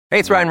Hey,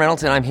 it's Ryan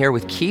Reynolds, and I'm here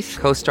with Keith,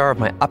 co-star of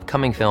my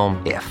upcoming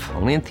film, If,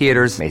 only in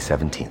theaters May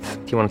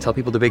 17th. Do you want to tell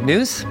people the big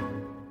news?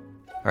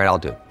 All right, I'll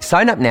do it.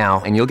 Sign up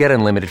now and you'll get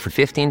unlimited for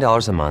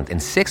 $15 a month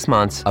and 6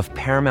 months of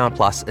Paramount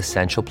Plus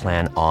Essential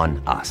Plan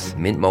on us.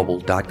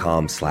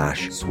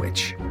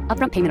 MintMobile.com/switch.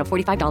 Upfront payment of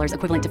 $45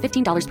 equivalent to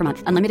 $15 per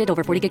month. Unlimited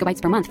over 40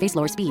 gigabytes per month. Face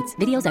lower speeds.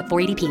 Videos at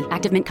 480p.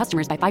 Active Mint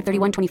customers by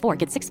 531.24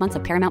 get 6 months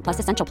of Paramount Plus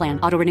Essential Plan.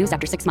 Auto renews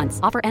after 6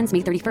 months. Offer ends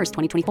May 31st,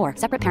 2024.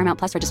 Separate Paramount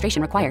Plus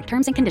registration required.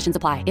 Terms and conditions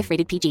apply if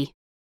rated PG.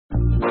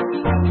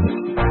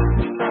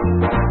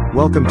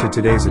 Welcome to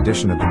today's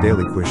edition of the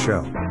Daily Quiz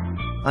Show.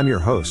 I'm your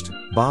host,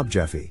 Bob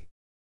Jeffy.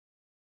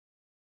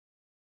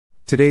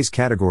 Today's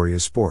category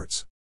is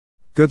sports.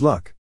 Good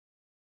luck.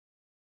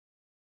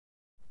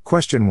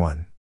 Question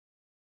 1.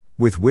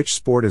 With which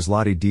sport is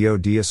Lottie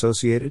Dod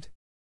associated?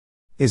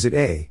 Is it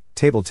A,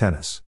 table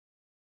tennis,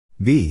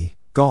 B,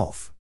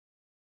 golf,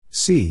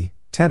 C,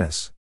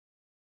 tennis,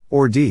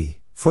 or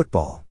D,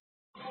 football?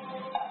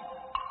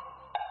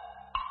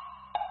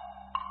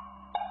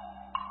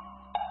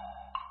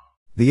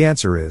 The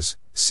answer is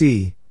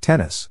C,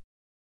 tennis.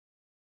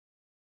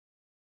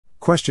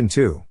 Question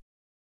 2.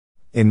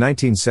 In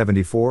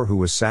 1974, who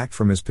was sacked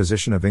from his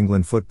position of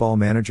England football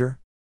manager?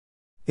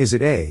 Is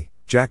it A,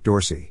 Jack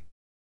Dorsey,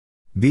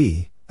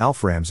 B,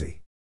 Alf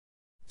Ramsey,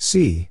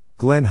 C,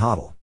 Glenn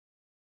Hoddle,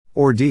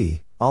 or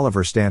D,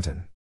 Oliver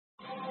Stanton?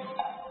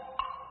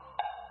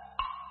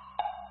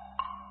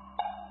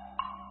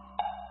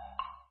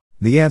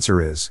 The answer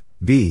is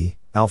B,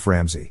 Alf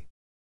Ramsey.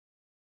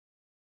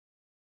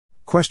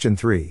 Question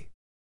 3.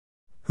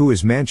 Who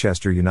is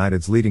Manchester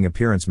United's leading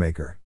appearance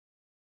maker?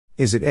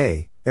 Is it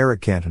A,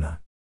 Eric Cantona,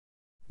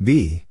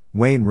 B,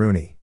 Wayne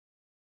Rooney,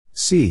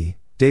 C,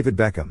 David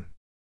Beckham,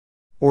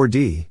 or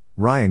D,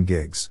 Ryan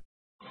Giggs?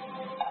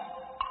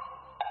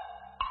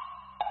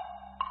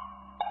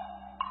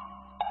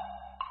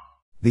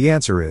 The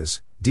answer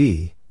is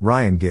D,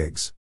 Ryan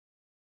Giggs.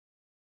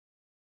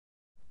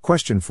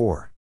 Question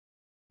 4.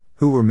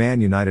 Who were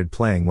Man United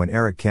playing when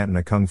Eric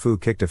Cantona kung fu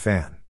kicked a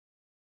fan?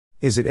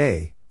 Is it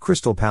A,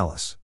 Crystal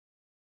Palace,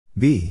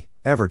 B,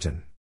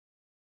 Everton,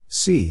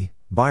 C,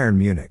 Bayern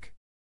Munich,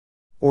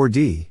 or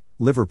D,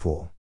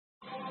 Liverpool?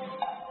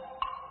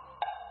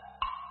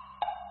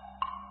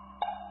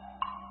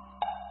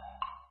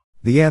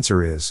 The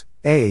answer is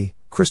A,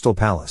 Crystal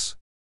Palace.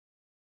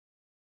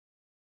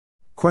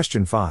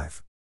 Question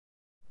 5.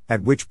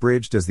 At which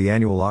bridge does the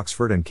annual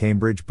Oxford and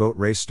Cambridge boat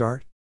race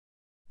start?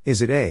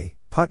 Is it A,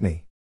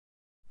 Putney,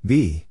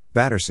 B,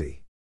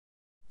 Battersea,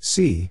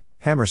 C,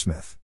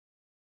 Hammersmith,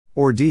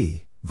 or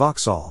D,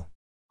 Vauxhall?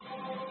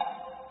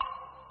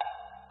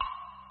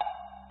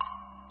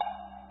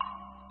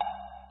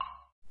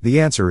 The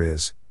answer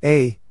is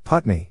A,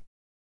 Putney.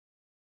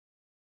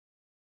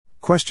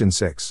 Question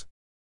 6.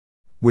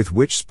 With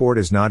which sport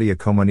is Nadia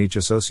Comaneci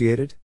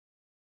associated?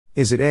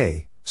 Is it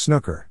A,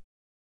 snooker,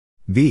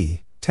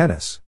 B,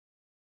 tennis,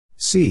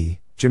 C,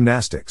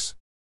 gymnastics,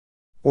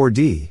 or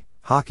D,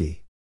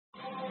 hockey?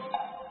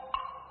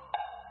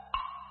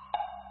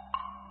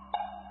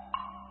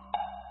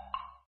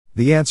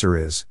 The answer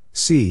is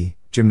C,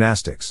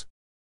 gymnastics.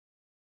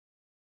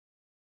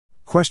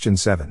 Question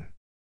 7.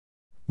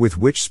 With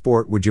which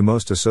sport would you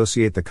most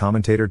associate the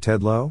commentator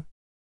Ted Lowe?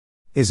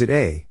 Is it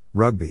A,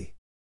 rugby,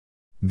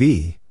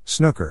 B,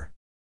 snooker,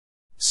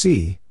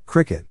 C,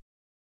 cricket,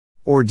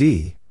 or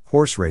D,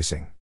 horse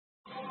racing?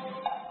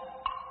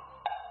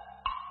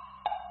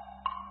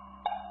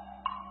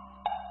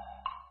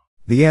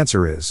 The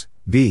answer is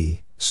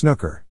B,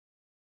 snooker.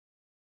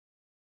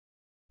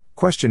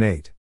 Question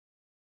 8.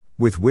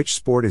 With which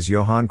sport is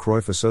Johan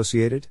Cruyff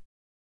associated?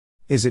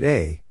 Is it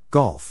A,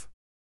 golf,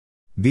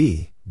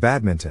 B,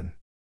 badminton,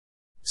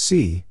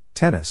 C,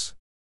 tennis,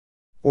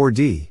 or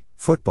D,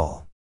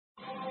 football?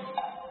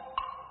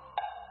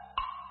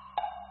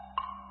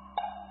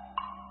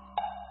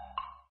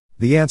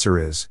 The answer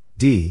is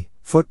D,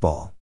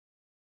 football.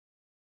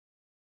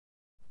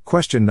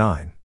 Question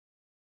 9.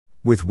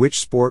 With which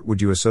sport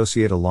would you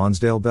associate a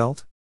Lonsdale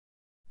belt?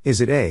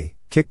 Is it A,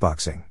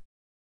 kickboxing,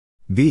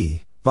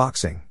 B,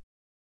 boxing,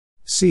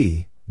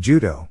 C,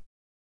 judo,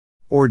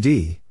 or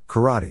D,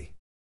 karate?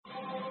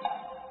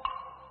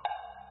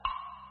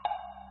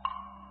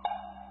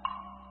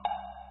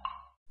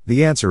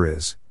 The answer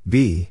is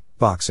B,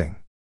 boxing.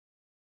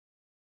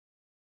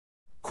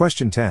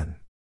 Question 10.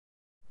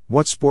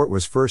 What sport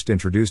was first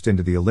introduced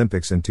into the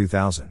Olympics in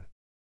 2000?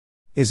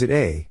 Is it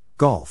A,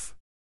 golf,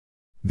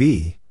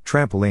 B,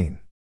 trampoline,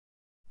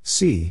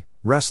 C,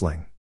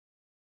 wrestling,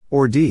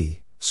 or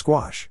D,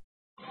 squash?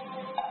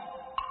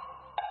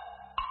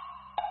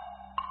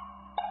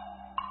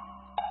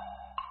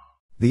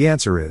 The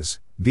answer is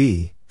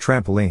B,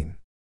 trampoline.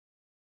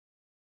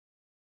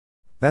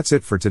 That's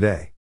it for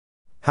today.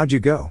 How'd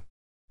you go?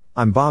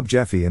 I'm Bob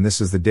Jeffy and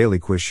this is the Daily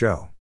Quiz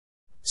Show.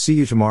 See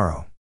you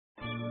tomorrow.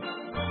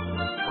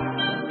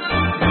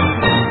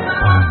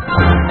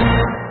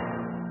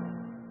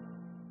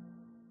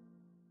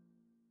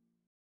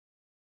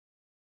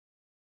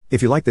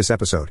 If you like this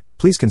episode,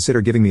 please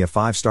consider giving me a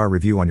 5-star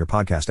review on your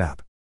podcast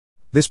app.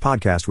 This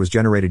podcast was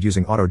generated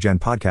using AutoGen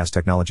podcast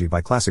technology by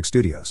Classic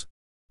Studios.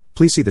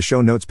 Please see the show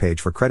notes page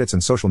for credits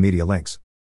and social media links.